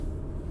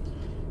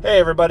Hey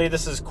everybody,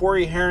 this is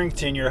Corey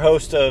Harrington, your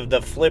host of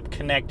the Flip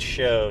Connect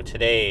Show.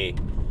 Today,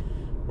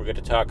 we're going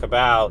to talk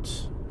about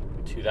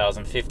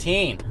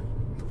 2015.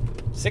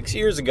 6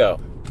 years ago.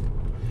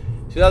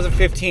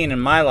 2015 in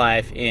my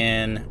life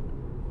in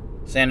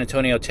San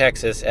Antonio,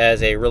 Texas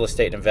as a real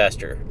estate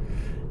investor.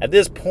 At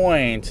this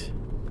point,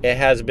 it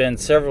has been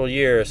several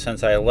years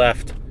since I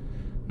left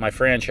my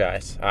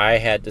franchise. I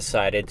had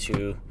decided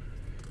to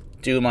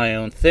do my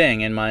own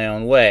thing in my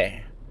own way.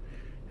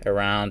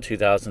 Around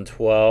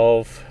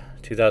 2012,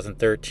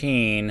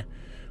 2013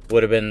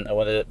 would have been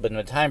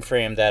the time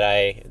frame that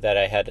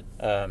I had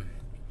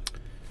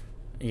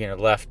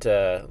left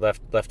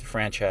the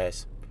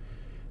franchise.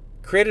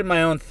 Created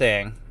my own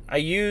thing. I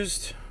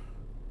used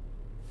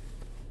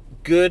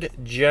good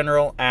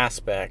general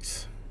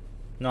aspects,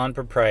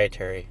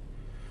 non-proprietary,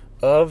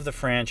 of the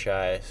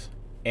franchise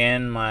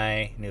in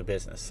my new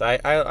business.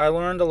 I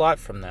learned a lot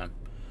from them.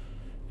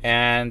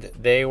 And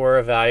they were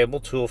a valuable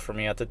tool for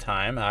me at the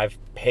time. I've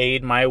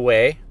paid my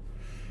way,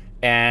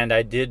 and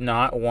I did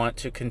not want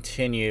to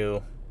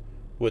continue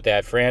with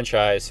that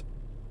franchise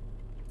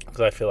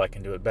because I feel I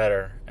can do it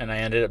better. And I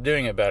ended up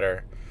doing it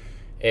better.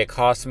 It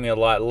cost me a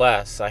lot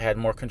less. I had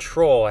more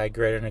control. I had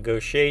greater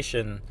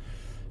negotiation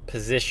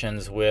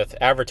positions with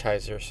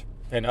advertisers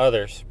and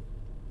others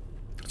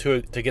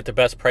to get the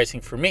best pricing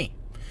for me.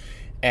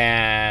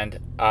 And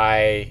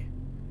I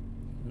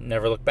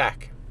never looked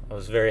back. I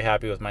was very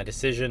happy with my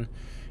decision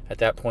at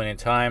that point in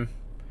time.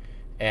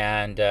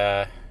 And,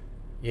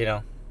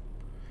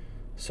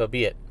 so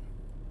be it.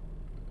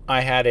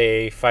 I had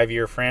a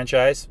 5-year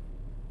franchise.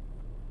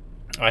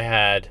 I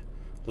had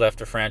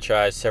left a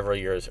franchise several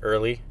years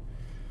early.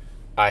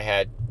 I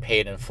had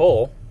paid in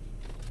full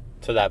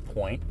to that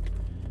point,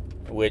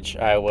 which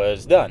I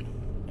was done.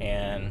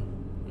 And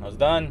when I was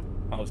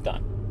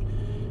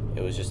done.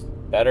 It was just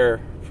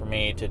better for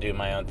me to do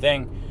my own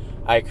thing.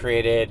 I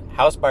created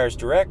House Buyers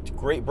Direct,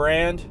 great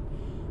brand.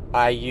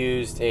 I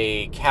used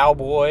a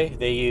cowboy.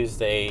 They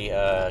used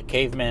a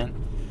caveman.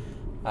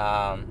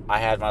 I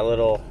had my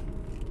little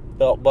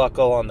belt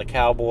buckle on the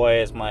cowboy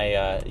as my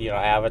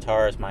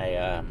avatar, as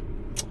my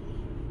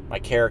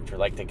character,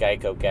 like the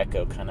Geico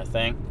Gecko kind of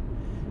thing.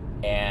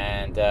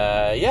 And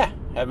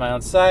had my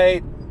own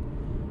site.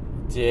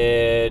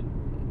 Did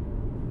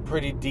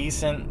pretty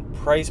decent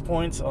price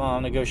points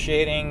on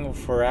negotiating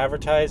for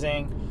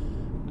advertising.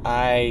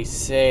 I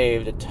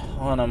saved a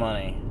ton of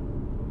money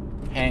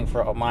paying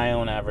for my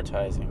own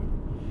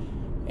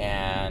advertising,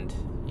 and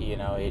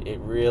it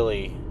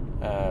really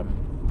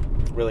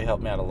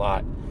helped me out a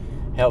lot.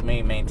 Helped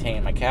me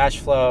maintain my cash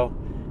flow,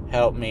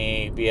 helped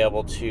me be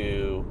able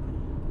to,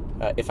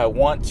 if I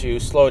want to,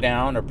 slow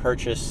down or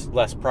purchase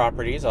less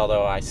properties,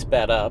 although I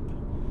sped up,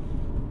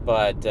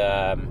 but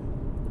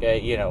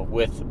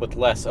with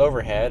less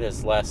overhead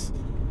is less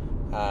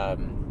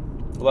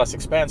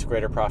expense,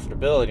 greater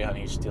profitability on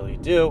each deal you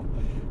do.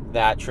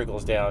 That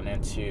trickles down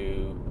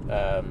into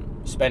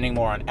spending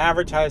more on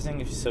advertising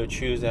if you so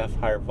choose to have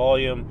higher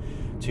volume,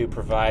 to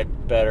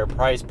provide better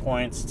price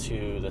points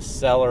to the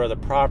seller of the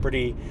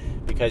property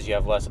because you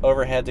have less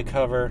overhead to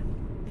cover.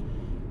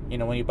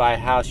 When you buy a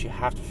house, you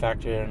have to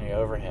factor in your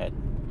overhead.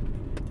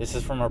 This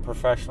is from a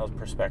professional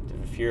perspective.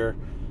 If you're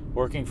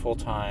working full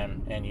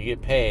time and you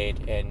get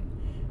paid and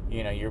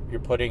you're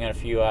putting in a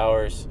few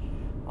hours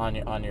on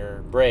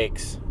your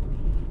breaks,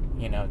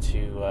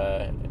 to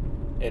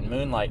and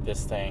moonlight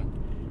this thing,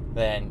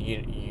 then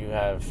you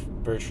have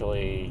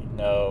virtually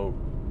no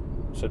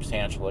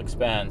substantial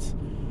expense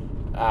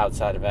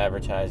outside of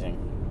advertising.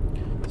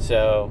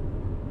 So,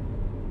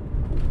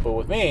 but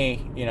with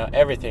me,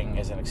 everything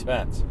is an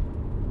expense.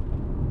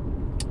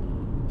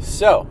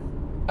 So,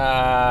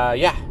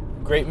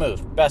 great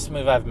move. Best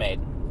move I've made.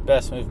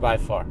 Best move by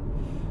far.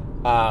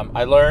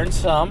 I learned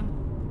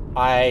some.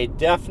 I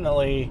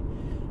definitely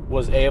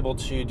was able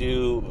to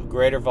do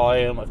greater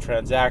volume of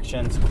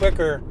transactions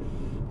quicker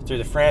through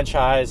the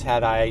franchise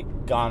had I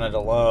gone it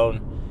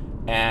alone.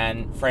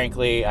 And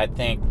frankly, I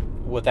think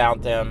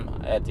without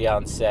them at the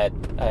onset,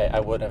 I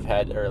wouldn't have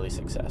had early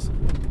success.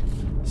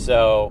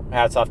 So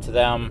hats off to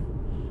them.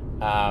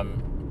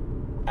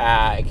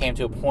 It came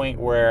to a point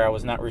where I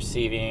wasn't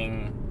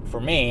receiving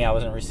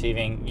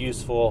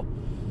useful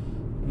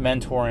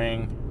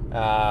mentoring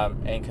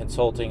and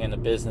consulting in the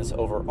business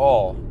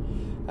overall.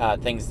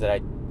 Things that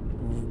I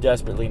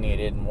desperately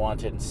needed and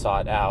wanted and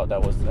sought out.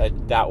 That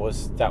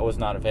was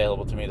not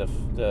available to me.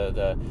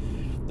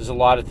 There's a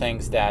lot of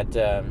things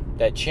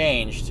that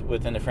changed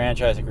within the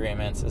franchise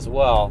agreements as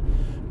well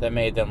that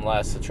made them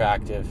less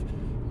attractive,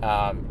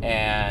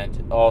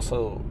 and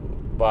also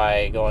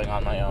by going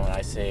on my own,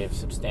 I saved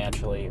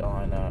substantially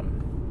on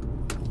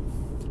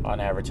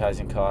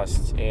advertising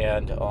costs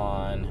and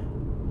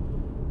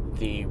on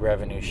the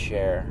revenue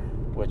share,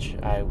 which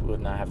I would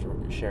not have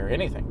to share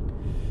anything.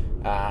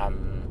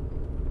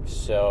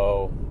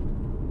 So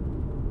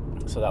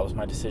that was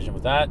my decision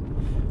with that.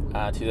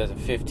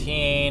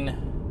 2015,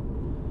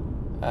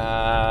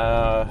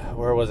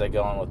 where was I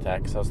going with that?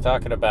 Because I was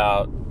talking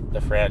about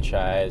the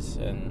franchise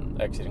and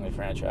exiting the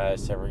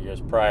franchise several years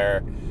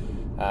prior.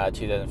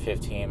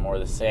 2015 more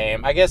the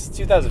same. I guess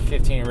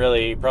 2015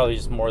 really probably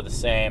just more the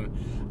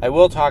same. I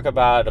will talk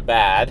about a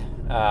bad.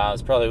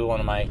 It's probably one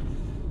of my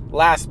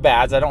last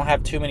bads. I don't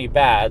have too many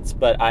bads,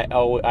 but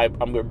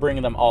I'm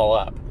bringing them all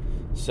up.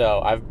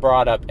 So I've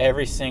brought up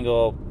every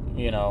single,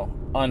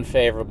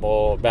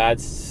 unfavorable,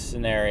 bad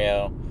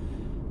scenario,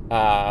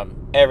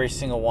 every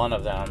single one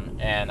of them,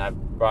 and I've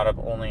brought up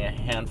only a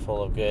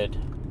handful of good,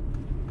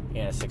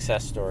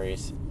 success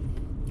stories,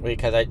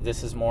 because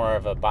this is more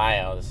of a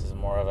bio. This is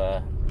more of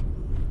a,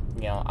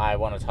 I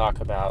want to talk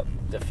about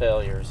the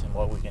failures and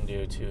what we can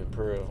do to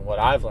improve and what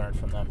I've learned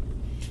from them.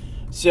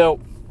 So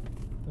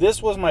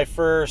this was my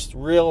first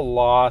real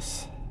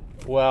loss.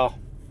 Well,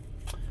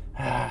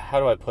 how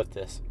do I put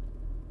this?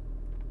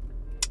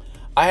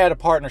 I had a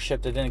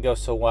partnership that didn't go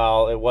so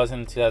well. It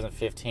wasn't in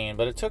 2015,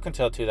 but it took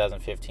until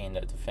 2015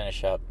 to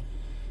finish up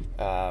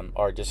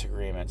our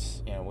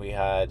disagreements. We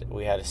had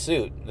a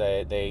suit.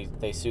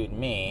 They sued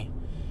me.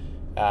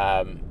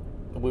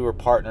 We were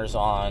partners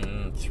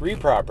on 3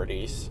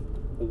 properties.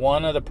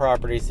 One of the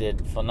properties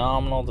did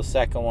phenomenal. The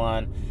second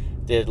one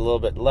did a little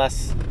bit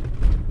less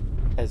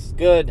as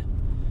good.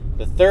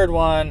 The third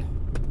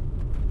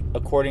one,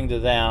 according to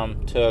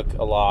them, took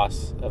a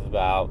loss of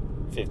about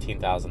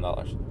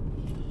 $15,000.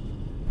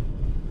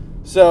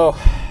 So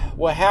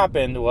what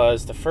happened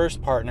was the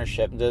first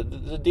partnership,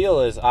 the deal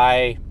is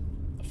I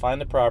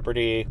find the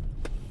property,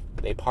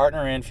 they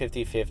partner in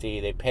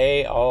 50-50, they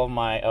pay all of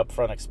my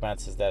upfront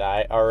expenses that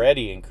I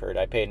already incurred.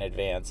 I pay in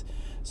advance,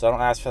 so I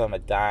don't ask for them a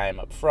dime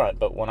up front.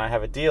 But when I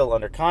have a deal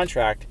under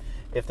contract,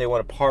 if they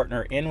want to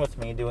partner in with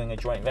me doing a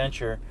joint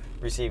venture,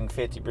 receiving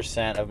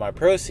 50% of my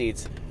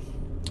proceeds,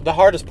 the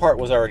hardest part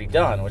was already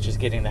done, which is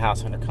getting the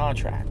house under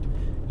contract.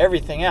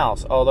 Everything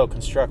else, although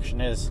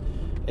construction is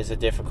a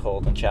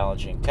difficult and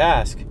challenging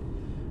task,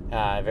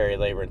 very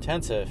labor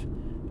intensive,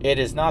 it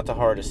is not the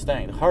hardest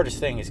thing. The hardest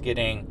thing is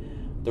getting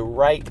the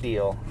right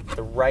deal,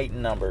 the right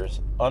numbers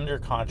under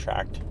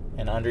contract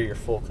and under your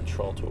full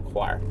control to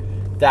acquire.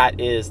 That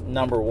is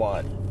number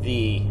one,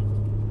 the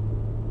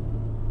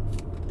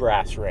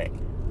brass ring.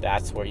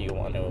 That's where you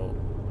want to.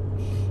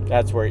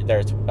 That's where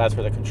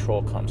the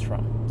control comes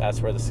from.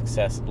 That's where the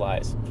success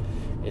lies,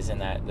 is in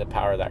the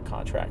power of that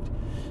contract.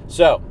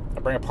 So I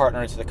bring a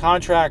partner into the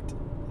contract.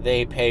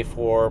 They pay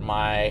for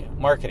my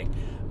marketing.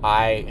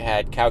 I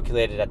had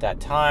calculated at that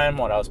time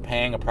what I was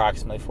paying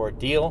approximately for a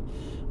deal,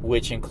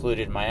 which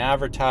included my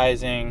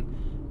advertising,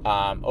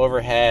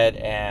 overhead,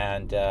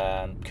 and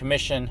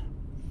commission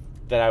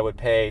that I would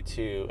pay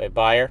to a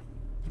buyer.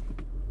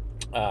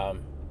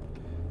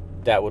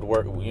 That would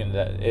work.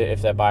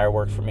 If that buyer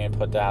worked for me and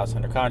put the house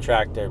under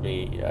contract, there'd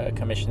be a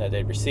commission that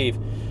they'd receive,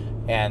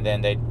 and then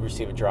they'd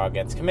receive a draw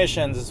against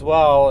commissions as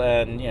well,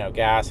 and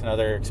gas and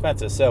other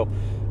expenses. So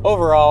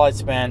overall, I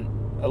spent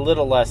a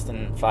little less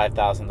than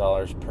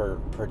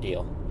 $5,000 per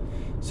deal.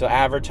 So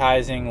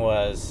advertising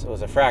was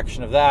a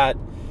fraction of that.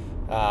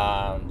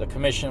 The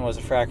commission was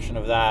a fraction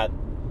of that,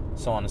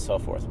 so on and so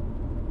forth.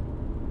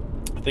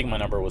 I think my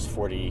number was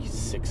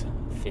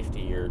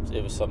 $4,650, or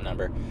it was some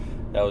number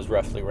that was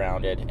roughly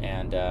rounded,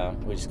 and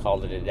we just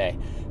called it a day.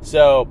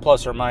 So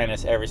plus or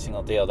minus every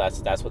single deal,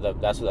 that's what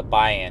the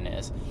buy-in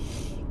is.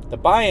 The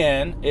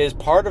buy-in is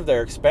part of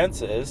their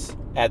expenses.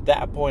 At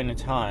that point in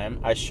time,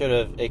 I should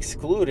have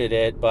excluded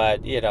it,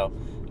 but I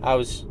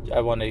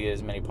wanted to get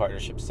as many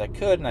partnerships as I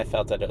could, and I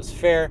felt that it was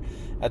fair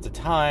at the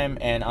time,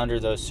 and under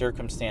those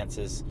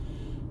circumstances,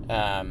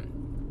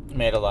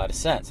 made a lot of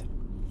sense.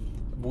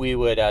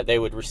 They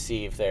would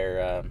receive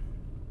their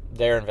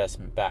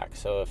investment back.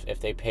 So if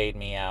they paid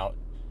me out,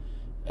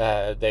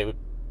 they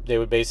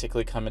would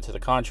basically come into the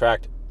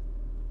contract.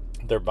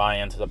 Their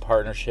buy-in to the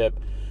partnership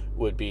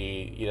would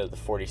be the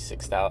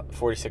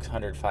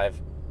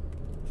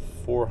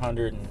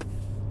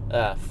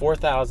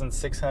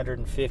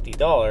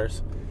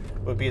 $4,650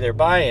 would be their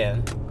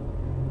buy-in.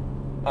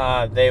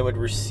 They would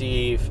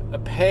receive a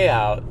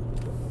payout,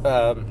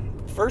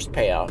 first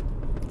payout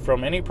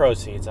from any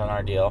proceeds on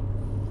our deal.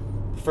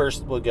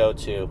 First would go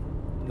to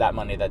that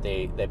money that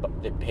they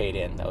paid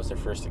in. That was their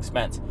first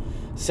expense.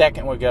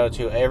 Second would go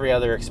to every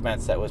other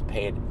expense that was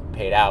paid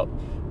out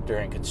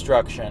during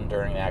construction,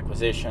 during the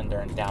acquisition,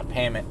 during down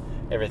payment,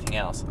 everything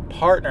else.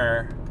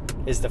 Partner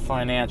is the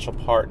financial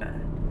partner.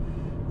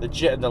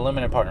 The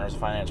limited partner is the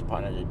financial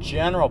partner. The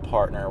general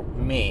partner,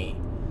 me,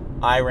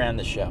 I ran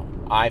the show.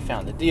 I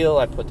found the deal.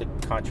 I put the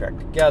contract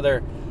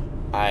together.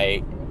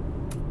 I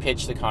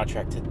pitched the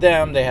contract to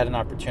them. They had an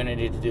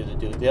opportunity to do the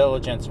due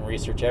diligence and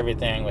research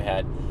everything. We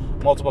had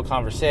multiple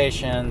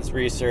conversations,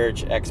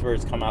 research,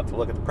 experts come out to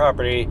look at the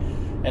property,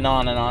 and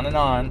on and on and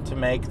on to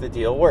make the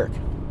deal work.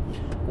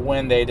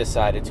 When they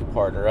decided to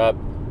partner up,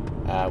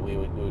 we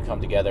would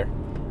come together,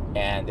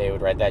 and they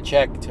would write that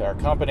check to our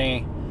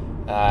company.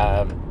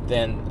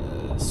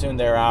 Then soon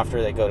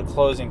thereafter, they go to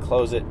closing,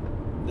 close it,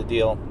 the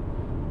deal,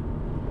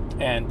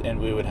 and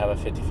we would have a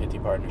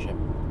 50-50 partnership.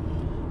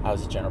 I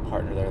was a general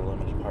partner, they're a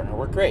limited partner.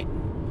 Worked great.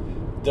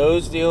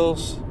 Those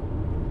deals,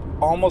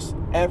 almost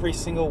every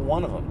single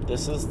one of them.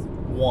 This is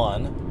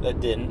one that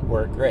didn't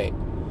work great.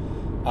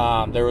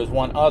 There was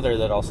one other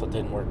that also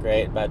didn't work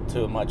great, but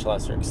to a much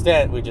lesser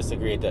extent. We just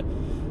agreed to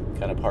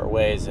kind of part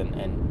ways,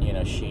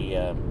 and she,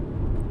 I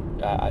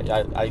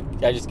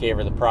just gave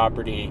her the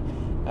property.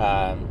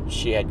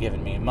 She had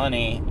given me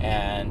money,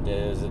 and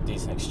it was a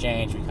decent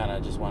exchange. We kind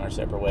of just went our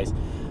separate ways.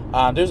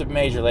 There's a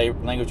major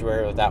language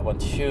barrier with that one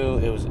too.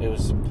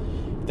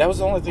 That was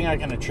the only thing I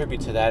can attribute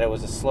to that. It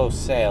was a slow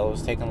sale. It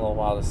was taking a little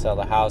while to sell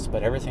the house,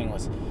 but everything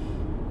was,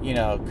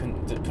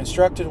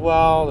 constructed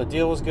well. The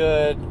deal was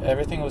good.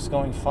 Everything was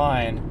going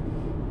fine,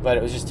 but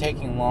it was just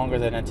taking longer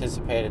than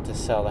anticipated to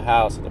sell the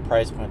house at the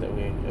price point that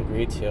we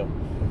agreed to.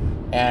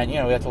 And, we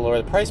have to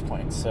lower the price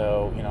point.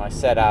 So, I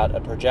set out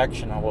a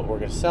projection on what we're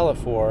going to sell it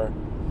for.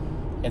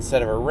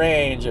 Instead of a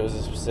range, it was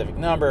a specific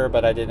number,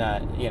 but I did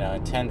not,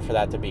 intend for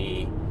that to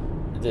be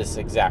this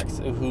exact,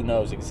 who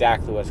knows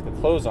exactly what it's going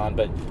to close on,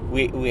 but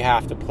we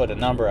have to put a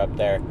number up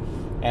there,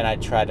 and I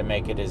tried to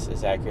make it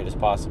as accurate as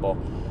possible.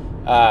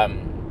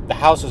 The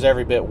house was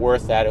every bit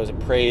worth that. It was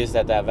appraised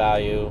at that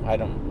value. I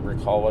don't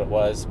recall what it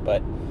was,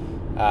 but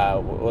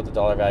what the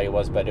dollar value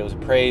was, but it was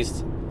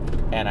appraised,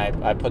 and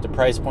I put the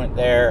price point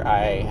there.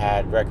 I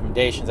had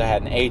recommendations. I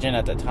had an agent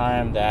at the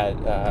time that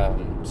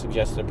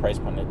suggested a price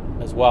point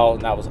as well,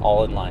 and that was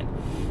all in line.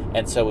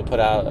 And so we put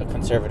out a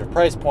conservative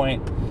price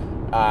point,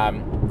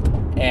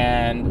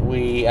 and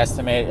we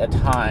estimated a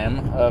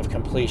time of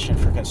completion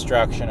for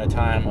construction, a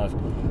time of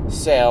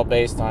sale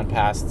based on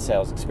past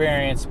sales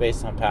experience,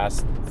 based on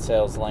past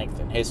sales length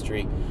and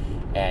history,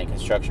 and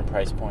construction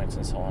price points,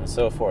 and so on and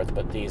so forth.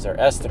 But these are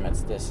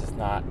estimates. This is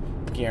not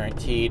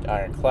guaranteed,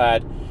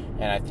 ironclad,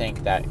 and I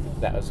think that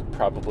was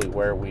probably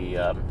where we,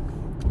 where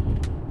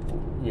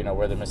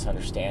the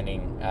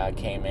misunderstanding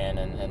came in,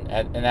 and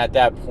at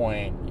that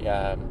point,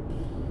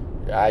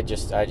 I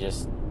just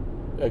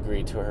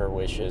agreed to her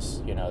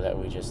wishes, that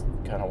we just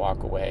kind of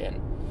walk away,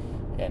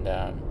 and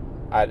that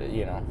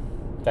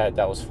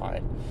was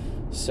fine.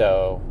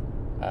 So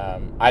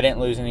I didn't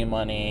lose any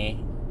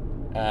money.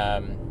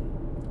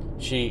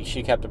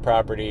 She kept the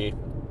property,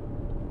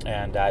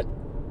 and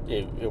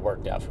it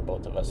worked out for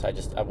both of us. I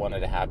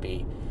wanted a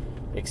happy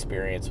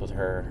experience with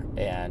her,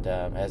 and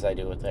as I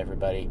do with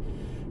everybody,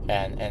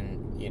 and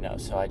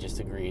so I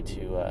just agreed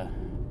to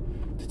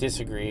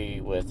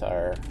disagree with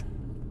our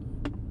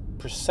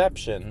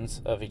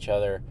perceptions of each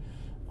other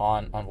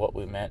on what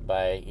we meant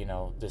by,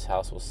 this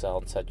house will sell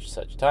in such and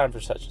such time for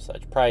such and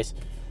such price.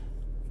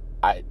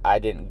 I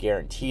didn't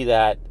guarantee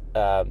that.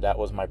 That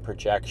was my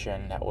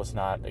projection. That was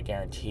not a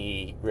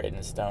guarantee written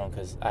in stone,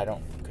 because I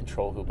don't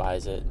control who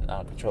buys it. I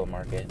don't control the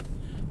market.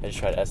 I just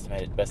try to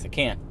estimate it the best I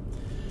can.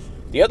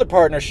 The other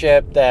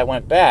partnership that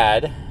went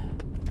bad,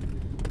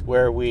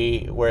 where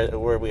we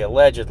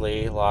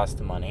allegedly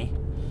lost money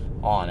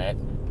on it,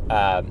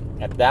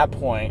 at that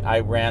point,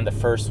 I ran the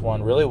first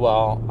one really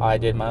well. I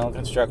did my own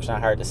construction. I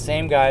hired the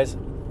same guys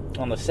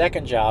on the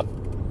second job.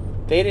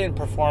 They didn't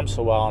perform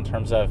so well in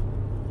terms of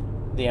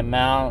the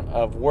amount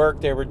of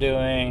work they were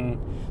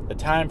doing, the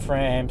time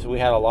frames. We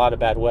had a lot of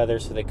bad weather,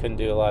 so they couldn't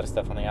do a lot of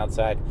stuff on the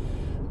outside.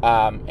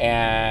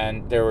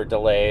 And there were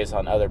delays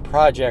on other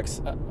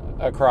projects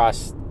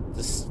across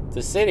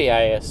the city,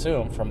 I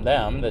assume, from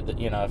them, that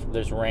if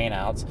there's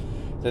rainouts,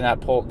 then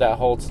that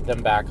holds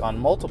them back on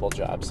multiple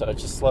jobs, so it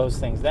just slows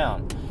things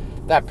down.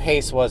 That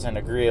pace wasn't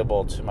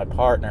agreeable to my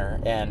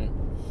partner, and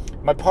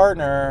my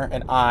partner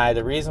and I,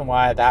 the reason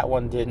why that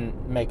one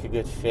didn't make a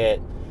good fit,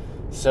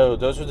 so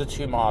those were the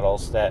two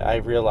models that I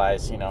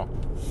realized,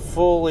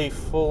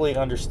 fully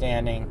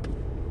understanding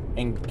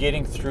and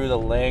getting through the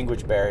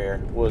language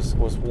barrier was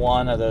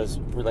one of those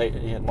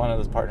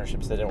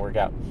partnerships that didn't work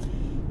out.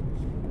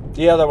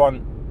 The other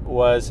one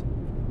was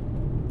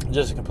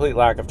just a complete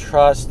lack of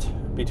trust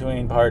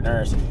between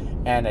partners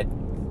and a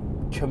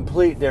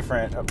complete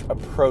different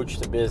approach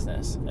to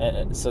business,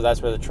 and so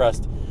that's where the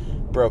trust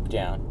broke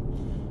down.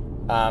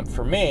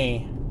 For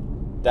me,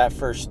 that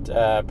first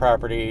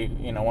property,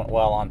 went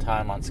well on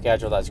time, on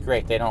schedule. That's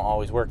great. They don't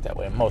always work that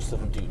way. Most of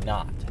them do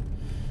not,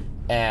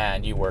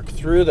 and you work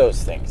through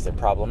those things. They're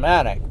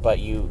problematic, but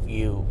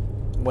you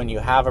when you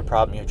have a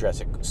problem, you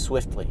address it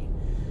swiftly.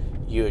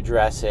 You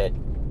address it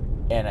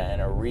in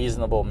a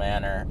reasonable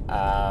manner,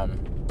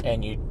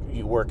 and you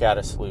work out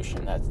a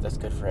solution that's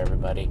good for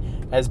everybody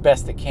as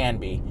best it can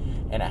be,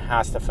 and it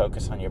has to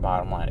focus on your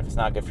bottom line. If it's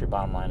not good for your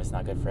bottom line, it's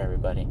not good for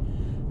everybody.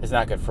 It's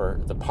not good for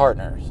the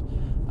partners,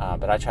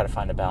 but I try to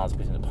find a balance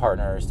between the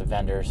partners, the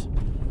vendors,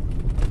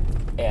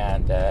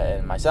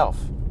 and myself.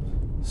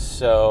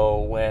 So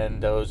when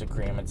those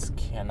agreements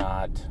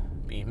cannot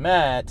be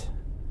met,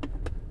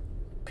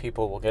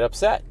 people will get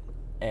upset,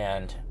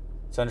 and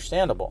it's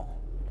understandable,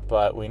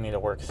 but we need to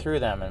work through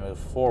them and move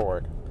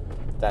forward.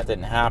 That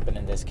didn't happen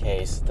in this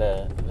case.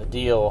 The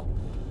deal,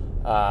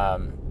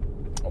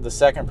 the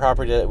second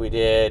property that we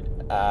did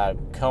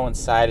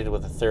coincided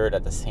with the third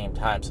at the same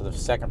time. So the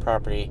second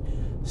property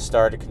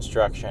started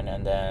construction,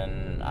 and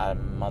then a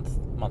month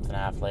and a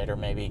half later,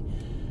 maybe,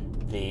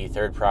 the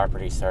third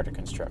property started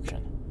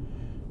construction.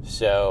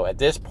 So at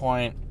this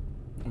point,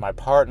 my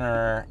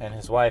partner and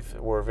his wife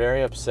were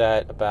very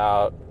upset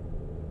about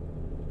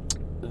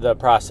the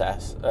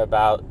process,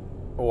 about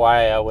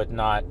why I would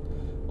not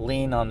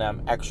lean on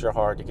them extra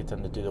hard to get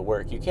them to do the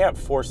work. You can't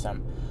force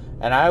them.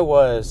 And I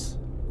was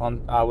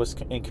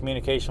in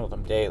communication with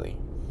them daily,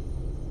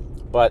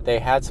 but they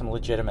had some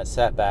legitimate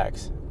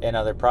setbacks in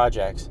other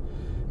projects.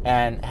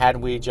 And had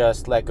we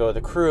just let go of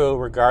the crew,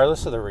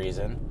 regardless of the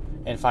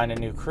reason, and find a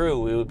new crew,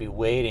 we would be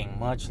waiting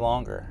much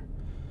longer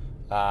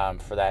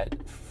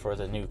for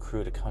the new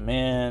crew to come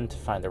in, to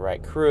find the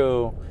right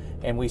crew.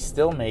 And we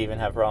still may even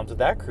have problems with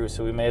that crew,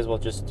 so we may as well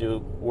just do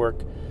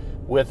work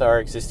with our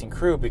existing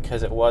crew,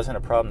 because it wasn't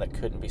a problem that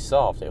couldn't be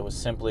solved. It was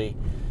simply,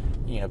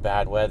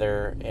 bad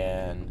weather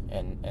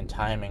and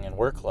timing and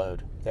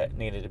workload that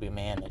needed to be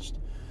managed.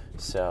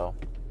 So,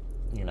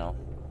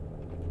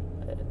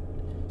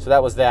 so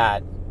that was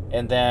that.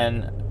 And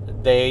then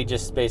they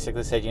just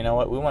basically said, you know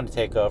what, we want to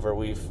take over.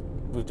 We've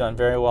done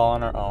very well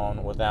on our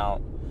own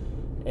without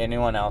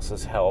anyone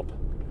else's help.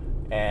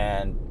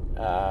 And,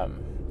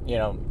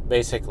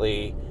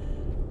 basically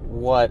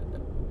what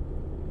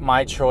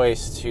my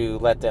choice to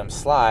let them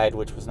slide,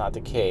 which was not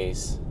the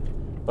case,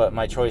 but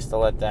my choice to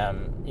let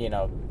them,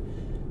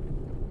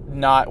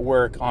 not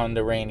work on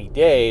the rainy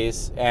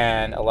days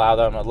and allow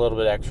them a little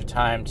bit extra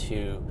time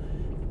to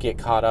get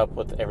caught up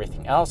with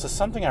everything else, is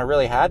something I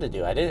really had to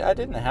do. I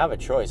didn't have a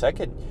choice. I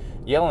could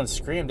yell and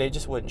scream, they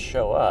just wouldn't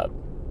show up.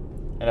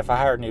 And if I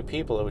hired new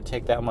people, it would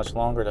take that much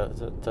longer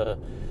to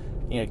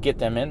get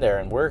them in there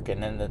and work,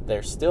 and then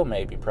there still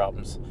may be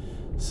problems.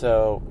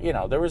 So,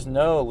 there was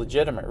no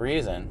legitimate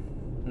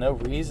reason, no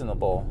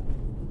reasonable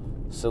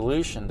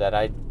solution that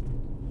I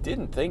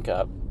didn't think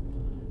of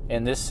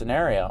in this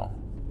scenario.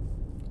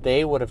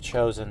 They would have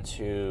chosen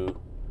to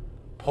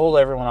pull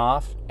everyone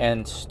off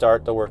and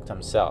start the work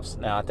themselves.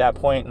 Now, at that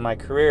point in my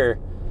career,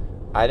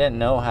 I didn't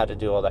know how to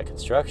do all that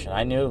construction.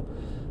 I knew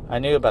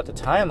about the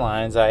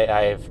timelines.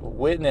 I've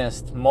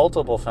witnessed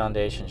multiple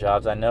foundation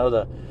jobs. I know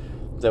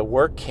the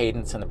work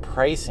cadence and the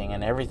pricing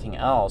and everything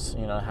else,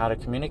 how to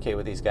communicate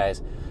with these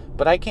guys.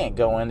 But I can't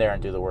go in there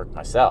and do the work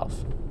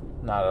myself.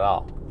 Not at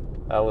all.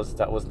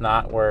 That was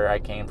not where I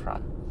came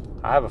from.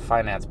 I have a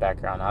finance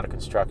background, not a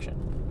construction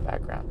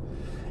background.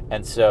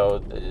 And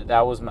so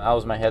that was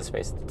my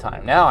headspace at the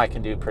time. Now I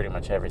can do pretty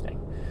much everything.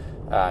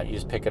 You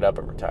just pick it up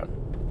over time.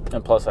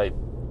 And plus I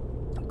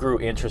grew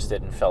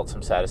interested and felt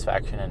some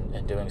satisfaction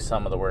in doing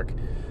some of the work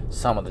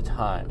some of the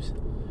times,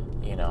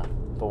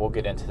 But we'll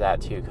get into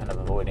that too, kind of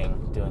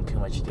avoiding doing too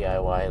much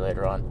DIY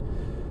later on.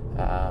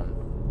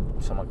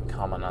 Someone can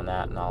comment on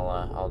that, and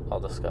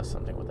I'll discuss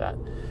something with that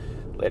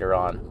later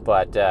on.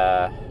 But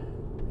at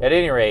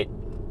any rate,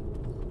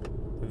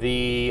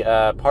 the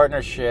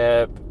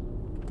partnership,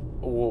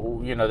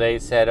 they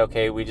said,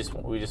 okay, we just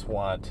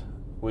want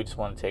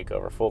to take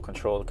over full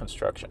control of the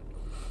construction.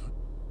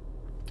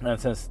 And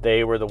since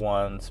they were the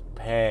ones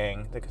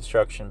paying the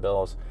construction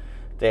bills,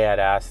 they had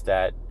asked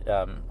that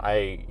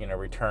I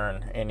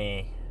return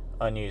any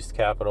unused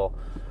capital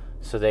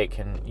so they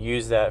can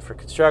use that for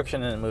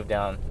construction and move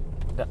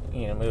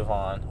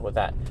on with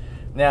that.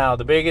 Now,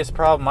 the biggest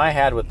problem I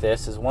had with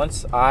this is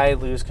once I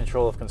lose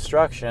control of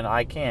construction,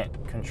 I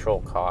can't control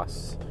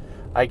costs.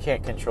 I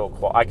can't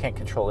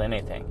control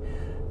anything.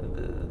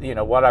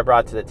 What I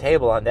brought to the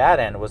table on that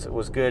end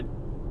was good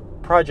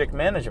project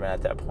management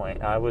at that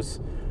point. I was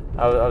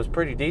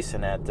pretty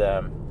decent at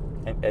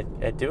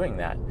doing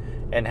that,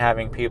 and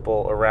having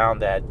people around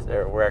that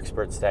were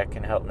experts that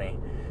can help me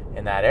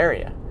in that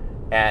area.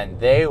 And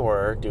they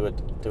were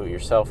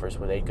do-it-yourselfers,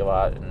 where they'd go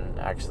out and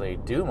actually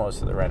do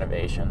most of the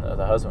renovation,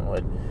 the husband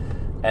would.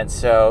 And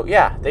so,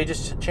 they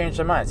just changed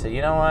their mind. Said,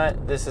 you know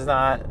what, this is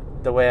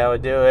not the way I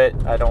would do it.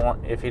 I don't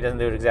want, if he doesn't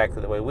do it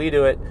exactly the way we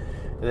do it,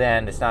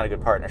 then it's not a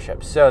good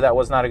partnership. So that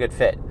was not a good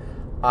fit.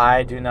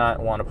 I do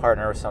not want to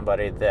partner with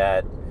somebody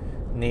that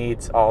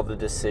needs all the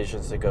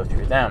decisions to go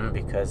through them,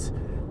 because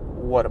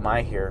what am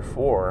I here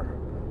for?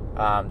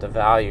 The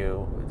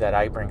value that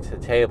I bring to the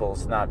table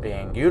is not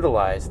being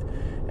utilized,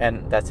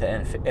 and that's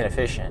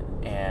inefficient.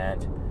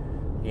 And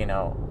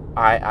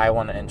I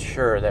want to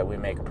ensure that we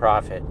make a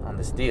profit on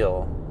this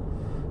deal,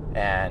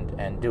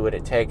 and do what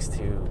it takes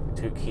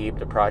to keep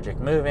the project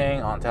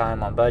moving on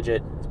time, on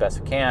budget, as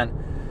best we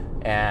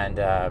can, and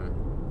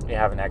you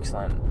have an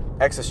excellent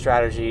exit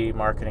strategy,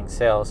 marketing,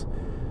 sales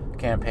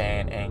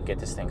campaign, and get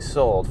this thing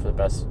sold for the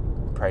best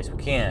price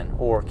we can,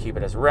 or keep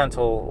it as a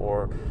rental,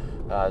 or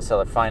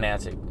sell it,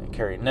 finance it,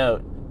 carry a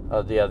note,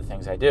 of the other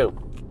things I do.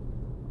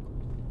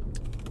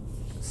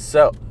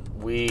 So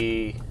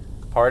we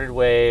parted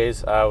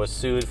ways. I was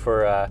sued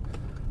for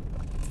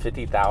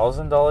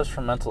 $50,000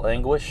 for mental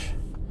anguish.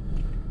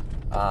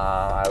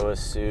 I was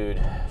sued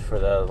for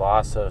the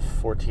loss of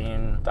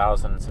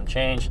 $14,000 and some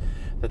change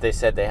that they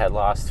said they had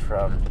lost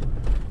from,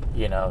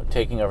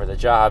 taking over the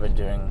job and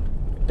doing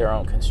their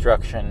own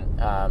construction.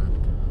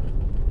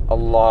 A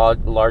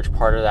large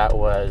part of that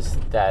was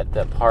that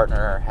the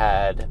partner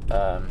had,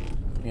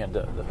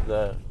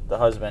 the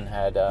husband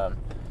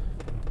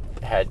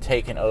had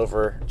taken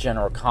over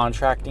general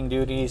contracting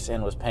duties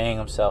and was paying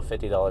himself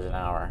 $50 an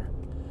hour.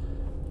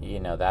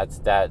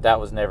 that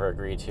was never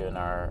agreed to in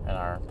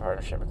our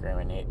partnership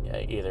agreement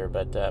either.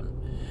 But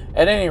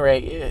at any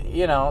rate,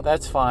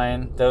 that's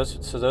fine.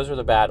 Those are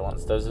the bad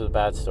ones. Those are the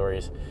bad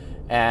stories,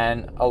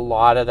 and a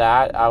lot of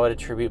that I would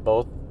attribute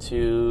both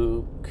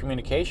to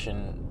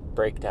communication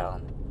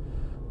breakdown.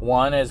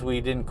 One is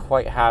we didn't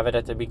quite have it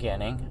at the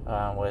beginning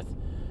with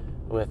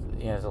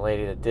the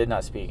lady that did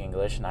not speak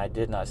English and I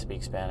did not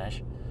speak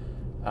Spanish.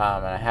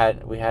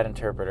 And we had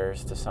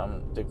interpreters to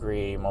some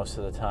degree most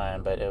of the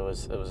time, but it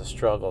was a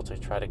struggle to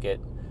try to get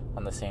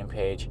on the same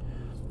page,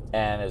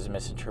 and it was a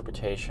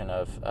misinterpretation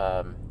of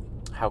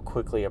how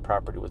quickly a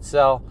property would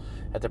sell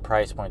at the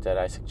price point that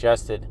I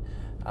suggested,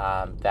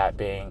 that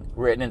being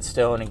written in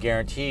stone and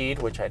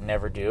guaranteed, which I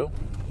never do,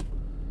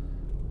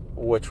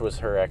 which was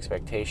her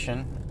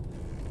expectation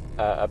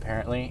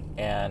apparently,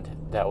 and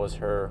that was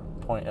her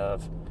point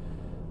of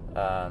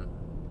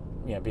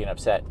being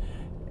upset.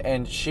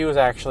 And she was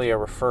actually a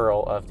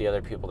referral of the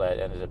other people that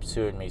ended up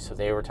suing me, so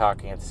they were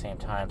talking at the same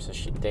time, so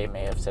they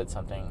may have said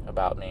something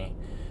about me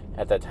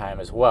at that time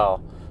as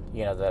well,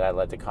 that I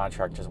let the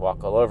contractors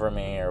walk all over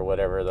me or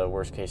whatever the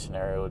worst case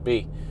scenario would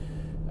be.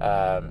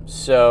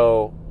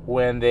 So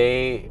when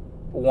they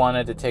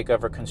wanted to take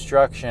over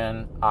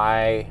construction,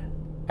 I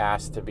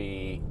asked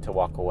to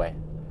walk away,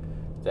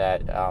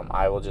 that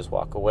I will just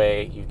walk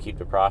away, you keep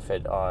the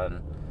profit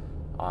on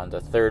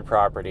the third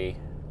property.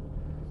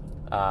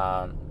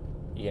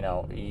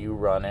 You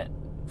run it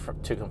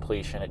to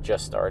completion. It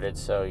just started,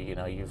 so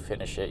you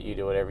finish it, you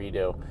do whatever you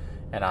do,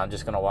 and I'm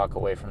just going to walk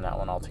away from that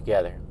one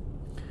altogether.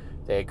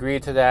 They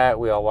agreed to that.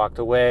 We all walked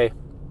away.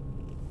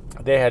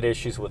 They had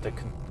issues with the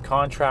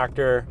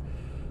contractor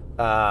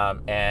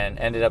and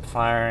ended up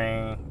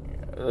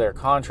firing their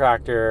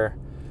contractor,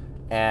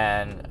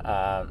 and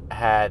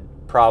had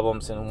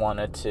problems and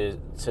wanted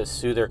to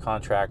sue their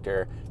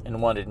contractor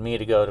and wanted me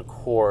to go to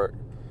court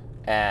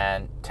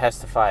and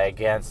testify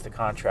against the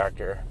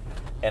contractor.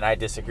 And I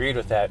disagreed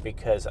with that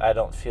because I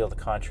don't feel the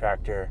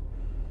contractor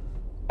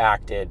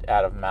acted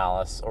out of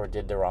malice or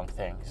did the wrong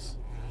things.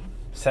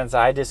 Since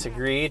I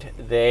disagreed,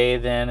 they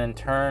then in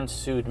turn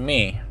sued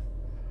me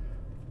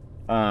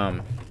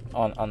in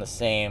the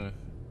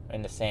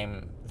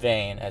same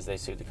vein as they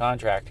sued the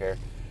contractor,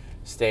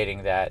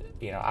 stating that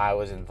I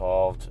was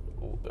involved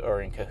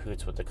or in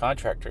cahoots with the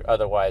contractor.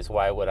 Otherwise,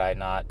 why would I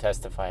not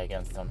testify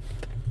against them?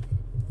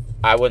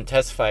 I wouldn't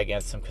testify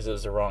against them because it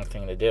was the wrong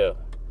thing to do.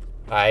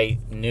 I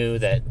knew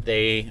that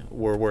they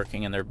were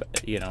working in their,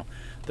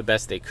 the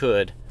best they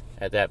could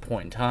at that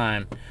point in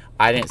time.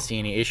 I didn't see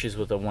any issues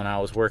with them when I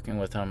was working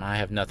with them. I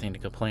have nothing to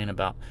complain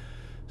about.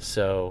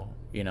 So,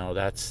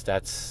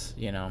 that's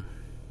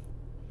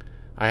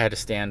I had to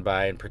stand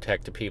by and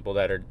protect the people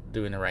that are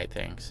doing the right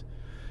things.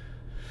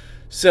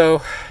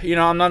 So,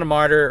 I'm not a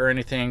martyr or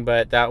anything,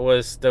 but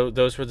those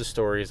were the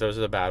stories. Those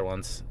are the bad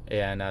ones,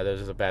 and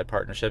those are the bad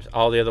partnerships.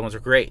 All the other ones were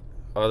great.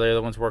 All the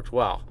other ones worked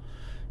well.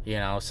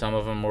 Some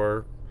of them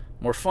were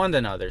more fun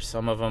than others.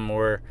 Some of them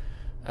were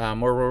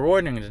more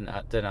rewarding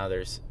than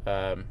others.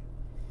 Some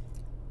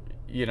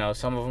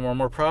of them were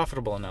more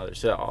profitable than others.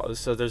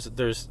 So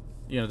there's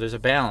a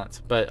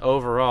balance. But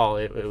overall,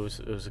 it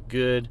was a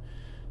good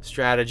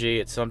strategy.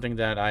 It's something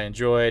that I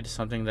enjoyed,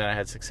 something that I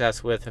had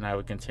success with, and I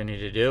would continue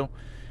to do,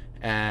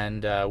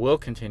 and will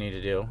continue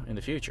to do in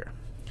the future.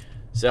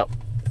 So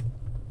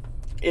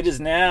it is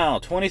now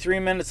 23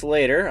 minutes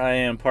later. I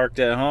am parked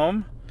at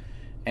home,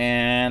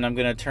 and I'm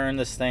going to turn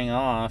this thing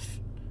off.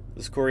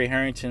 This is Corey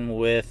Harrington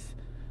with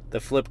the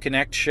Flip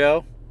Connect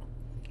Show.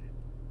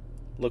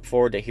 Look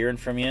forward to hearing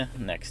from you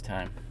next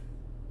time.